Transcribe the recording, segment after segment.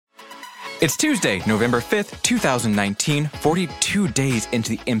It's Tuesday, November 5th, 2019, 42 days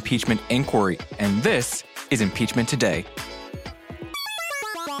into the impeachment inquiry, and this is Impeachment Today.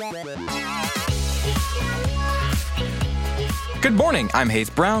 Good morning, I'm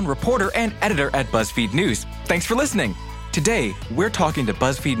Hayes Brown, reporter and editor at BuzzFeed News. Thanks for listening. Today, we're talking to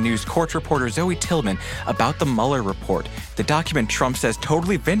BuzzFeed News court reporter Zoe Tillman about the Mueller report, the document Trump says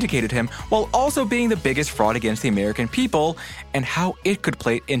totally vindicated him while also being the biggest fraud against the American people, and how it could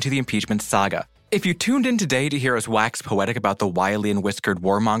play into the impeachment saga. If you tuned in today to hear us wax poetic about the wily and whiskered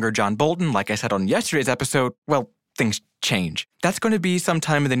warmonger John Bolton, like I said on yesterday's episode, well, things change. That's going to be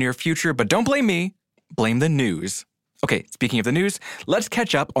sometime in the near future, but don't blame me, blame the news. Okay, speaking of the news, let's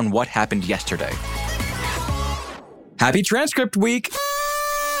catch up on what happened yesterday. Happy Transcript Week!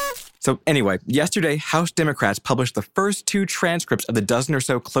 So anyway, yesterday, House Democrats published the first two transcripts of the dozen or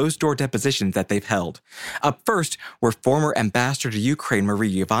so closed-door depositions that they've held. Up first were former Ambassador to Ukraine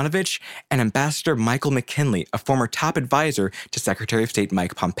Marie Yovanovitch and Ambassador Michael McKinley, a former top advisor to Secretary of State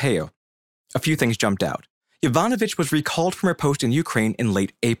Mike Pompeo. A few things jumped out. Yovanovitch was recalled from her post in Ukraine in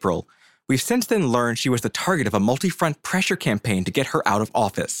late April. We've since then learned she was the target of a multi-front pressure campaign to get her out of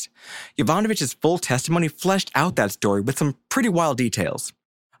office. Yovanovitch's full testimony fleshed out that story with some pretty wild details.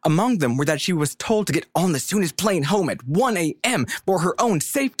 Among them were that she was told to get on the soonest plane home at 1 a.m. for her own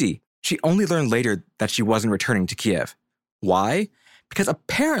safety. She only learned later that she wasn't returning to Kiev. Why? Because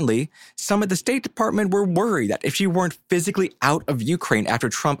apparently some at the State Department were worried that if she weren't physically out of Ukraine after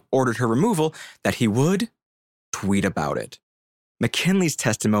Trump ordered her removal, that he would tweet about it. McKinley's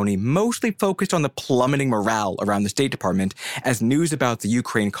testimony mostly focused on the plummeting morale around the State Department as news about the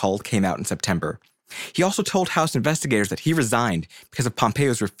Ukraine call came out in September. He also told House investigators that he resigned because of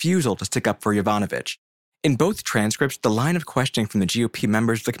Pompeo's refusal to stick up for Yovanovitch. In both transcripts, the line of questioning from the GOP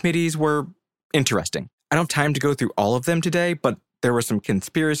members of the committees were interesting. I don't have time to go through all of them today, but there were some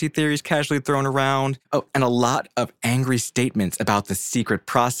conspiracy theories casually thrown around. Oh, and a lot of angry statements about the secret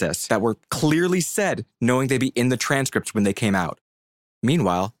process that were clearly said, knowing they'd be in the transcripts when they came out.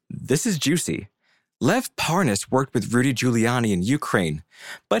 Meanwhile, this is juicy. Lev Parnas worked with Rudy Giuliani in Ukraine,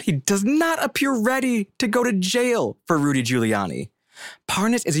 but he does not appear ready to go to jail for Rudy Giuliani.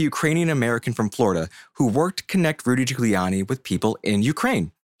 Parnas is a Ukrainian-American from Florida who worked to connect Rudy Giuliani with people in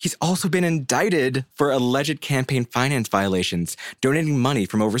Ukraine. He's also been indicted for alleged campaign finance violations, donating money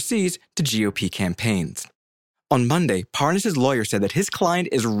from overseas to GOP campaigns. On Monday, Parnas' lawyer said that his client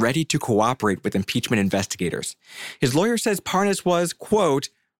is ready to cooperate with impeachment investigators. His lawyer says Parnas was, quote,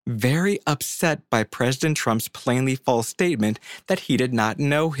 very upset by President Trump's plainly false statement that he did not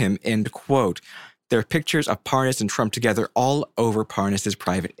know him, end quote. There are pictures of Parnas and Trump together all over Parnas'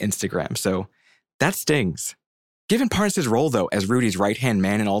 private Instagram, so that stings. Given Parnas' role, though, as Rudy's right-hand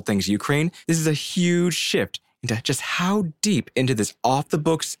man in all things Ukraine, this is a huge shift into just how deep into this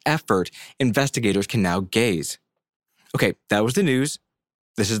off-the-books effort investigators can now gaze. Okay, that was the news.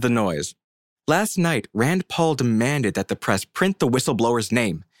 This is the noise. Last night, Rand Paul demanded that the press print the whistleblower's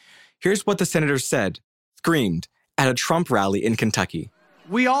name. Here's what the senator screamed, at a Trump rally in Kentucky.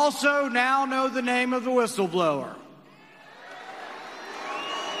 We also now know the name of the whistleblower.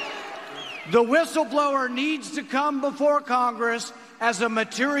 The whistleblower needs to come before Congress as a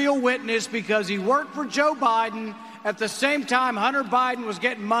material witness because he worked for Joe Biden at the same time Hunter Biden was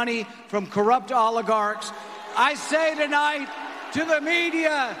getting money from corrupt oligarchs. I say tonight to the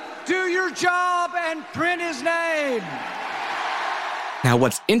media, do your job and print his name. Now,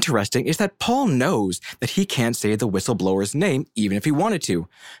 what's interesting is that Paul knows that he can't say the whistleblower's name even if he wanted to,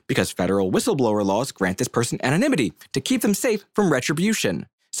 because federal whistleblower laws grant this person anonymity to keep them safe from retribution.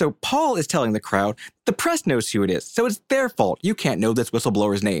 So Paul is telling the crowd, the press knows who it is, so it's their fault you can't know this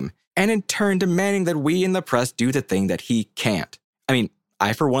whistleblower's name, and in turn demanding that we in the press do the thing that he can't. I mean,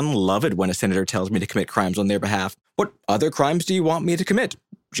 I for one love it when a senator tells me to commit crimes on their behalf. What other crimes do you want me to commit?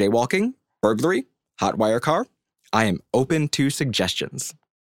 Jaywalking? Burglary? Hotwire car? I am open to suggestions.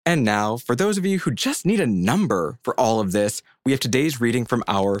 And now, for those of you who just need a number for all of this, we have today's reading from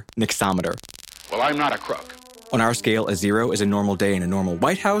our Nixometer. Well, I'm not a crook. On our scale, a 0 is a normal day in a normal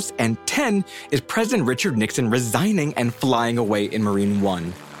White House, and 10 is President Richard Nixon resigning and flying away in Marine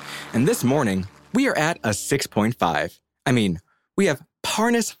One. And this morning, we are at a 6.5. I mean, we have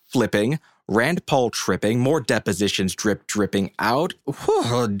Parnas flipping, Rand Paul tripping, more depositions dripping out.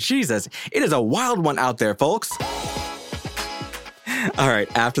 Whew, Jesus, it is a wild one out there, folks. All right,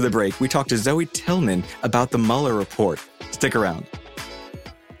 after the break, we talk to Zoe Tillman about the Mueller report. Stick around.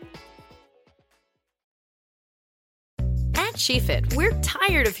 At SheFit, we're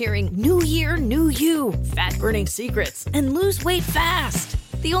tired of hearing new year, new you, fat-burning secrets, and lose weight fast.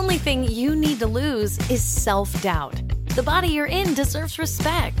 The only thing you need to lose is self-doubt. The body you're in deserves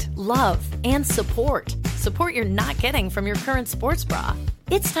respect, love, and support. Support you're not getting from your current sports bra.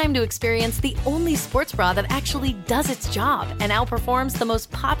 It's time to experience the only sports bra that actually does its job and outperforms the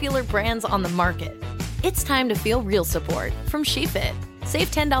most popular brands on the market. It's time to feel real support from SheFit.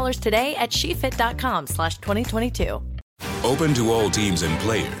 Save $10 today at SheFit.com/2022. Open to all teams and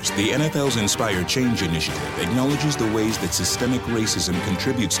players, the NFL's Inspire Change initiative acknowledges the ways that systemic racism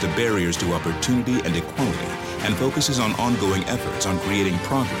contributes to barriers to opportunity and equality, and focuses on ongoing efforts on creating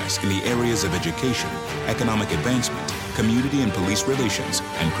progress in the areas of education, economic advancement, community and police relations,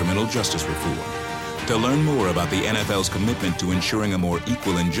 and criminal justice reform. To learn more about the NFL's commitment to ensuring a more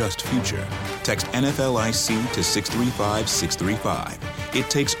equal and just future, text NFLIC to 635-635. It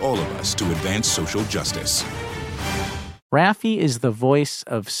takes all of us to advance social justice. Raffi is the voice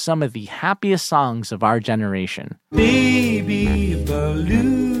of some of the happiest songs of our generation. Baby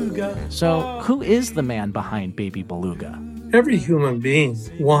Beluga. So, who is the man behind Baby Beluga? Every human being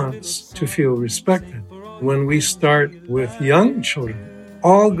wants to feel respected. When we start with young children,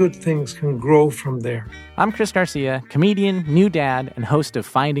 all good things can grow from there. I'm Chris Garcia, comedian, new dad, and host of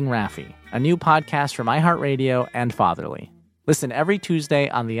Finding Raffi, a new podcast from iHeartRadio and Fatherly. Listen every Tuesday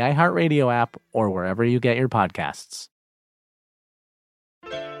on the iHeartRadio app or wherever you get your podcasts.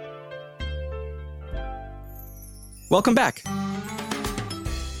 Welcome back.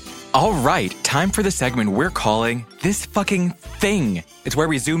 All right, time for the segment we're calling This Fucking Thing. It's where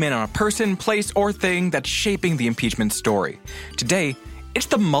we zoom in on a person, place, or thing that's shaping the impeachment story. Today, it's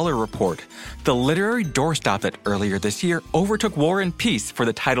the Mueller report, the literary doorstop that earlier this year overtook War and Peace for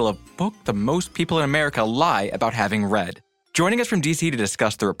the title of book the most people in America lie about having read. Joining us from D.C. to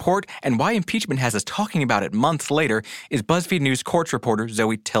discuss the report and why impeachment has us talking about it months later is BuzzFeed News courts reporter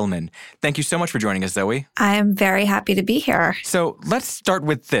Zoe Tillman. Thank you so much for joining us, Zoe. I am very happy to be here. So let's start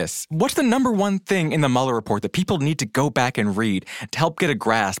with this. What's the number one thing in the Mueller report that people need to go back and read to help get a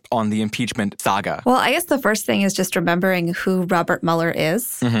grasp on the impeachment saga? Well, I guess the first thing is just remembering who Robert Mueller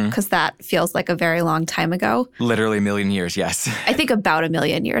is, because that feels like a very long time ago. Literally a million years, yes. I think about 1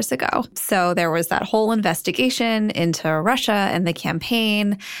 million years ago. So there was that whole investigation into Russia and the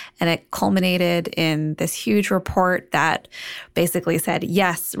campaign, and it culminated in this huge report that basically said,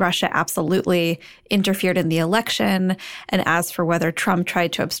 yes, Russia absolutely interfered in the election. And as for whether Trump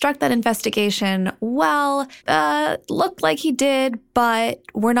tried to obstruct that investigation, well, looked like he did, but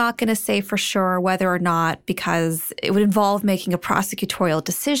we're not going to say for sure whether or not, because it would involve making a prosecutorial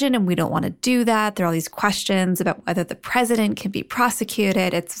decision, and we don't want to do that. There are all these questions about whether the president can be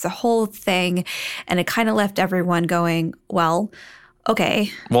prosecuted. It's a whole thing. And it kind of left everyone going, well,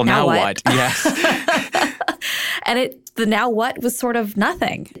 okay. Well, now what? Yes. And the now what was sort of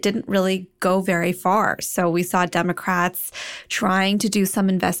nothing. It didn't really go very far. So we saw Democrats trying to do some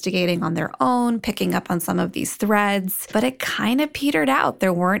investigating on their own, picking up on some of these threads, but it kind of petered out.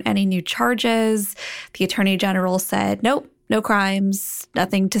 There weren't any new charges. The Attorney General said, nope. No crimes,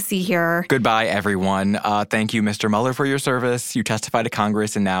 nothing to see here. Goodbye, everyone. Thank you, Mr. Mueller, for your service. You testified to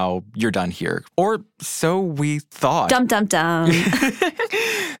Congress, and now you're done here. Or so we thought. Dum, dum, dum.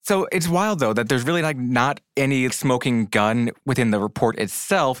 So it's wild, though, that there's really not any smoking gun within the report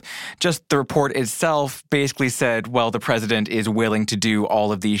itself. Just the report itself basically said, well, the president is willing to do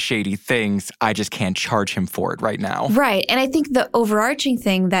all of these shady things. I just can't charge him for it right now. Right. And I think the overarching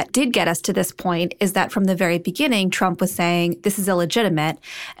thing that did get us to this point is that from the very beginning, Trump was saying, this is illegitimate,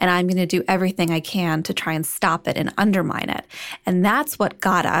 and I'm going to do everything I can to try and stop it and undermine it. And that's what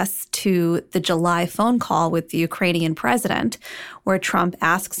got us to the July phone call with the Ukrainian president, where Trump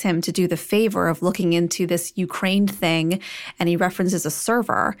asks him to do the favor of looking into this Ukraine thing, and he references a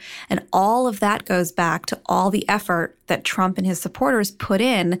server. And all of that goes back to all the effort that Trump and his supporters put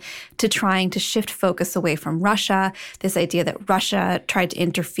in to trying to shift focus away from Russia. This idea that Russia tried to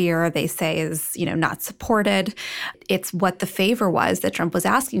interfere, they say, is, not supported. It's what the favor was that Trump was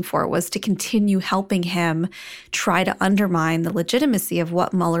asking for, was to continue helping him try to undermine the legitimacy of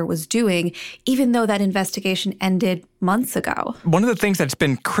what Mueller was doing, even though that investigation ended months ago. One of the things that's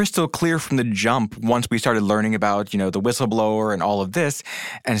been crystal clear from the jump once we started learning about, the whistleblower and all of this,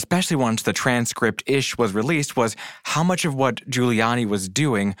 and especially once the transcript-ish was released, was how much of what Giuliani was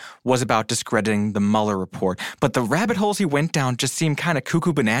doing was about discrediting the Mueller report. But the rabbit holes he went down just seem kind of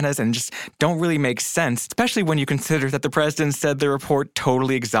cuckoo bananas and just don't really make sense, especially when you consider that the president said the report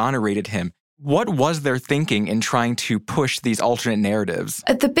totally exonerated him. What was their thinking in trying to push these alternate narratives?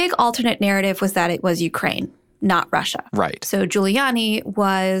 The big alternate narrative was that it was Ukraine, not Russia. Right. So Giuliani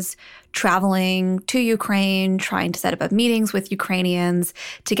was traveling to Ukraine, trying to set up meetings with Ukrainians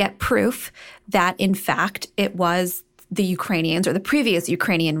to get proof that, in fact, it was the Ukrainians or the previous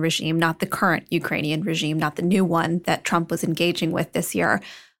Ukrainian regime, not the current Ukrainian regime, not the new one that Trump was engaging with this year,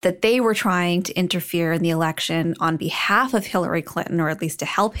 that they were trying to interfere in the election on behalf of Hillary Clinton, or at least to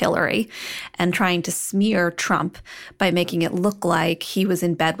help Hillary, and trying to smear Trump by making it look like he was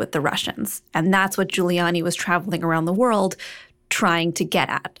in bed with the Russians. And that's what Giuliani was traveling around the world trying to get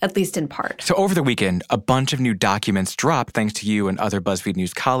at least in part. So over the weekend, a bunch of new documents dropped, thanks to you and other BuzzFeed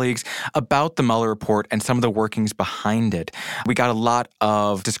News colleagues, about the Mueller report and some of the workings behind it. We got a lot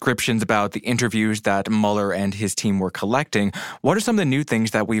of descriptions about the interviews that Mueller and his team were collecting. What are some of the new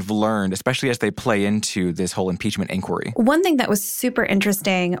things that we've learned, especially as they play into this whole impeachment inquiry? One thing that was super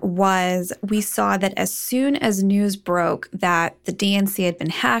interesting was we saw that as soon as news broke that the DNC had been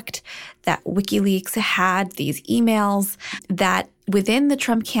hacked, that WikiLeaks had these emails, that within the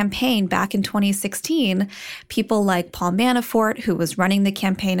Trump campaign back in 2016, people like Paul Manafort, who was running the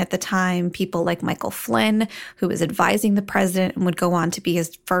campaign at the time, people like Michael Flynn, who was advising the president and would go on to be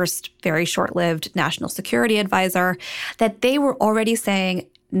his first very short-lived national security advisor, that they were already saying,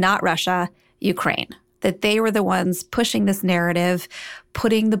 not Russia, Ukraine. That they were the ones pushing this narrative,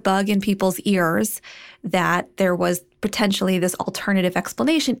 putting the bug in people's ears that there was potentially this alternative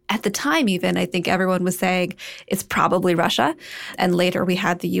explanation. At the time even, I think everyone was saying it's probably Russia. And later we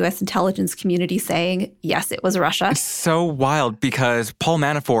had the U.S. intelligence community saying, yes, it was Russia. It's so wild because Paul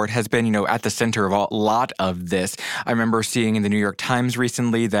Manafort has been, at the center of a lot of this. I remember seeing in the New York Times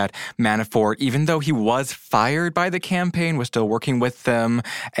recently that Manafort, even though he was fired by the campaign, was still working with them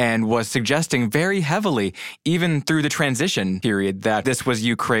and was suggesting very heavily, even through the transition period, that this was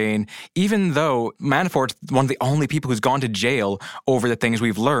Ukraine, even though Manafort's one of the only people who's gone to jail over the things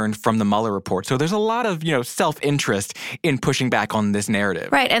we've learned from the Mueller report. So there's a lot of, self-interest in pushing back on this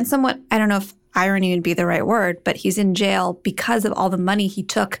narrative. Right. And somewhat, I don't know if irony would be the right word, but he's in jail because of all the money he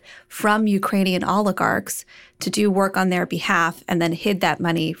took from Ukrainian oligarchs to do work on their behalf and then hid that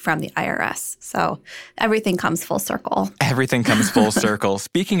money from the IRS. So everything comes full circle. Everything comes full circle.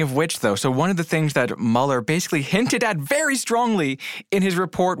 Speaking of which, though, so one of the things that Mueller basically hinted at very strongly in his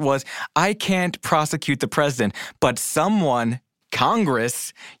report was, I can't prosecute the president, but someone,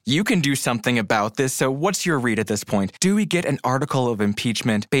 Congress, you can do something about this. So what's your read at this point? Do we get an article of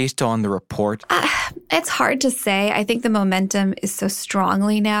impeachment based on the report? It's hard to say. I think the momentum is so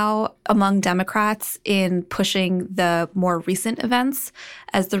strongly now among Democrats in pushing the more recent events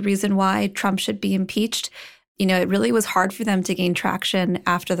as the reason why Trump should be impeached. It really was hard for them to gain traction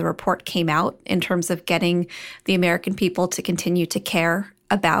after the report came out in terms of getting the American people to continue to care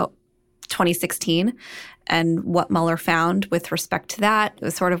about 2016 and what Mueller found with respect to that. It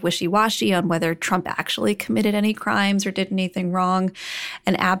was sort of wishy-washy on whether Trump actually committed any crimes or did anything wrong.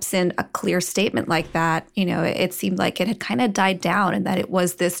 And absent a clear statement like that, it seemed like it had kind of died down and that it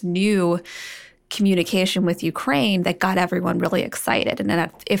was this new communication with Ukraine that got everyone really excited. And then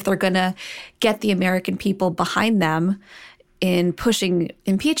if they're going to get the American people behind them in pushing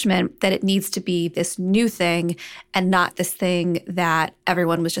impeachment, that it needs to be this new thing and not this thing that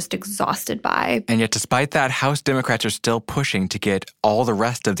everyone was just exhausted by. And yet, despite that, House Democrats are still pushing to get all the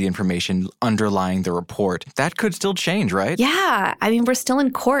rest of the information underlying the report. That could still change, right? Yeah. We're still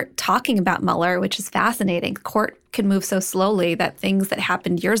in court talking about Mueller, which is fascinating. Court can move so slowly that things that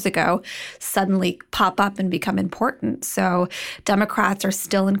happened years ago suddenly pop up and become important. So Democrats are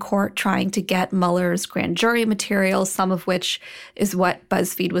still in court trying to get Mueller's grand jury materials, some of which is what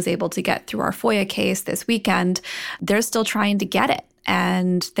BuzzFeed was able to get through our FOIA case this weekend. They're still trying to get it.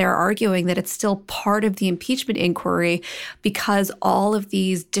 And they're arguing that it's still part of the impeachment inquiry because all of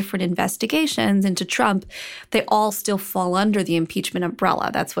these different investigations into Trump, they all still fall under the impeachment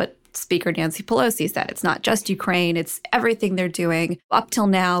umbrella. That's what Speaker Nancy Pelosi said. It's not just Ukraine. It's everything they're doing up till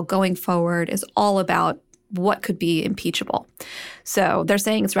now, going forward, is all about what could be impeachable. So they're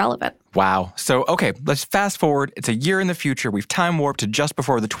saying it's relevant. Wow. So, okay, let's fast forward. It's a year in the future. We've time warped to just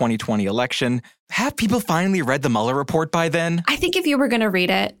before the 2020 election. Have people finally read the Mueller report by then? I think if you were going to read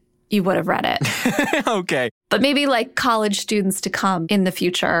it, you would have read it. Okay. But maybe like college students to come in the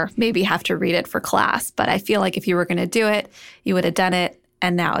future maybe have to read it for class. But I feel like if you were going to do it, you would have done it.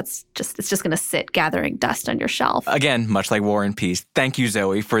 And now it's just going to sit gathering dust on your shelf. Again, much like War and Peace. Thank you,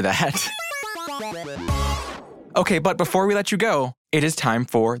 Zoe, for that. Okay, but before we let you go, it is time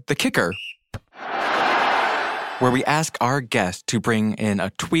for The Kicker, where we ask our guests to bring in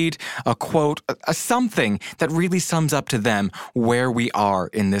a tweet, a quote, a something that really sums up to them where we are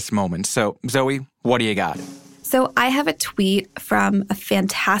in this moment. So, Zoe, what do you got? So I have a tweet from a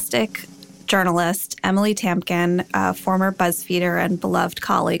fantastic journalist, Emily Tamkin, a former BuzzFeeder and beloved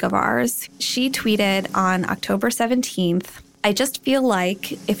colleague of ours. She tweeted on October 17th, I just feel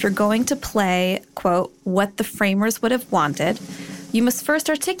like if you're going to play, quote, what the framers would have wanted, you must first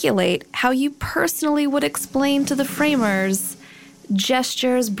articulate how you personally would explain to the framers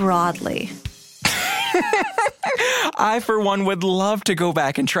gestures broadly. I, for one, would love to go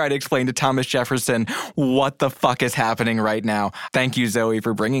back and try to explain to Thomas Jefferson what the fuck is happening right now. Thank you, Zoe,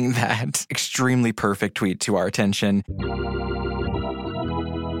 for bringing that extremely perfect tweet to our attention.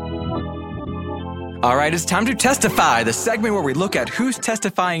 All right, it's time to testify, the segment where we look at who's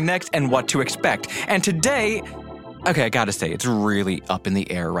testifying next and what to expect. And today, okay, I gotta say, it's really up in the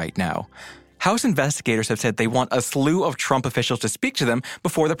air right now. House investigators have said they want a slew of Trump officials to speak to them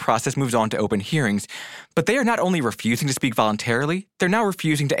before the process moves on to open hearings. But they are not only refusing to speak voluntarily, they're now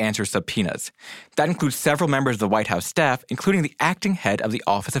refusing to answer subpoenas. That includes several members of the White House staff, including the acting head of the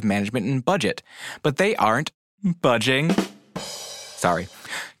Office of Management and Budget. But they aren't budging. Sorry.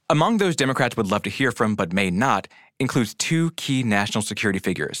 Among those Democrats would love to hear from but may not includes two key national security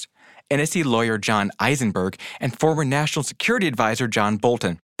figures, NSC lawyer John Eisenberg and former National Security Advisor John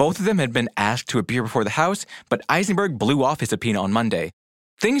Bolton. Both of them had been asked to appear before the House, but Eisenberg blew off his subpoena on Monday.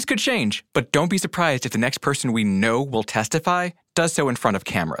 Things could change, but don't be surprised if the next person we know will testify does so in front of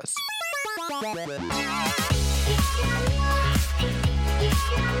cameras.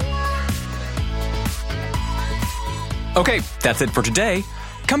 Okay, that's it for today.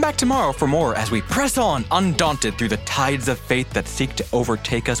 Come back tomorrow for more as we press on, undaunted through the tides of fate that seek to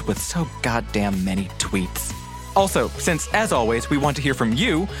overtake us with so goddamn many tweets. Also, since, as always, we want to hear from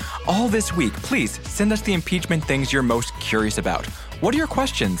you, all this week, please send us the impeachment things you're most curious about. What are your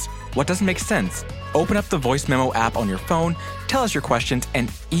questions? What doesn't make sense? Open up the voice memo app on your phone, tell us your questions, and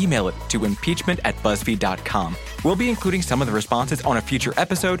email it to impeachment@buzzfeed.com. We'll be including some of the responses on a future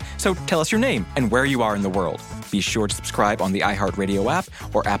episode, so tell us your name and where you are in the world. Be sure to subscribe on the iHeartRadio app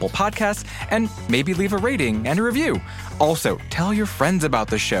or Apple Podcasts, and maybe leave a rating and a review. Also, tell your friends about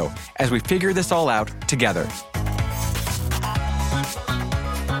the show as we figure this all out together.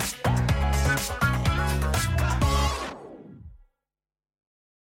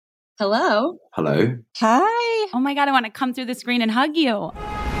 Hello. Hello. Hi. Oh my God, I want to come through the screen and hug you.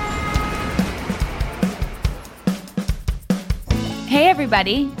 Hey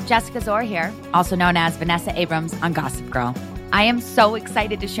everybody, Jessica Zor here, also known as Vanessa Abrams on Gossip Girl. I am so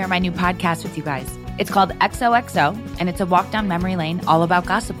excited to share my new podcast with you guys. It's called XOXO, and it's a walk down memory lane all about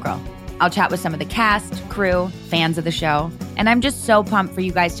Gossip Girl. I'll chat with some of the cast, crew, fans of the show, and I'm just so pumped for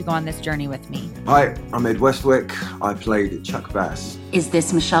you guys to go on this journey with me. Hi, I'm Ed Westwick. I played Chuck Bass. Is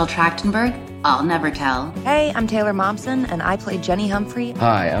this Michelle Trachtenberg? I'll never tell. Hey, I'm Taylor Momsen, and I played Jenny Humphrey.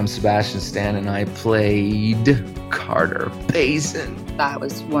 Hi, I'm Sebastian Stan, and I played Carter Payson. That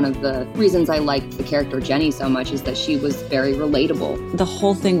was one of the reasons I liked the character Jenny so much, is that she was very relatable. The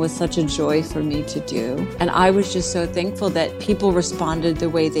whole thing was such a joy for me to do. And I was just so thankful that people responded the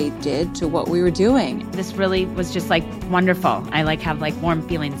way they did to what we were doing. This really was just wonderful. I have warm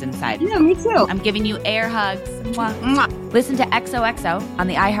feelings inside. Yeah, me too. I'm giving you air hugs. Mwah. Mwah. Listen to XOXO on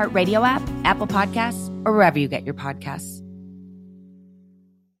the iHeartRadio app, Apple Podcasts, or wherever you get your podcasts.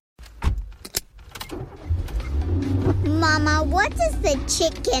 Mama, what does the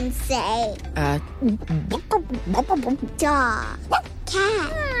chicken say? Dog.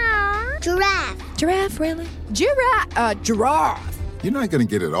 Cat. Giraffe. Giraffe, really? Giraffe. You're not going to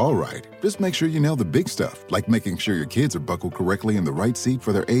get it all right. Just make sure you nail the big stuff, like making sure your kids are buckled correctly in the right seat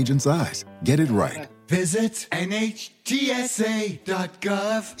for their age and size. Get it right. Visit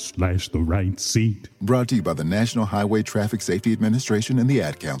NHTSA.gov/the right seat. Brought to you by the National Highway Traffic Safety Administration and the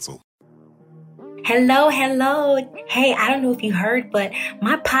Ad Council. Hello. Hey, I don't know if you heard, but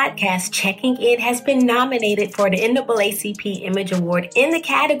my podcast, Checking In, has been nominated for the NAACP Image Award in the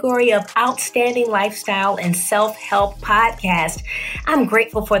category of Outstanding Lifestyle and Self-Help Podcast. I'm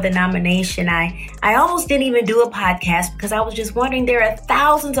grateful for the nomination. I almost didn't even do a podcast because I was just wondering, there are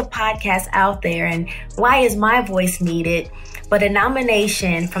thousands of podcasts out there, and why is my voice needed? But a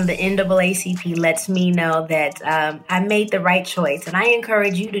nomination from the NAACP lets me know that I made the right choice. And I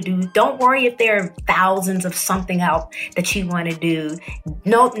encourage you to don't worry if there are thousands of something out that you want to do.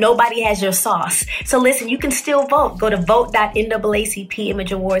 Nobody has your sauce. So listen, you can still vote. Go to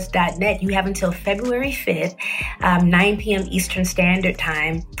vote.naacpimageawards.net. You have until February 5th, 9 p.m. Eastern Standard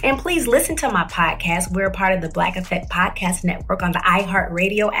Time. And please listen to my podcast. We're a part of the Black Effect Podcast Network on the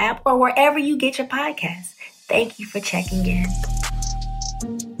iHeartRadio app or wherever you get your podcasts. Thank you for checking in.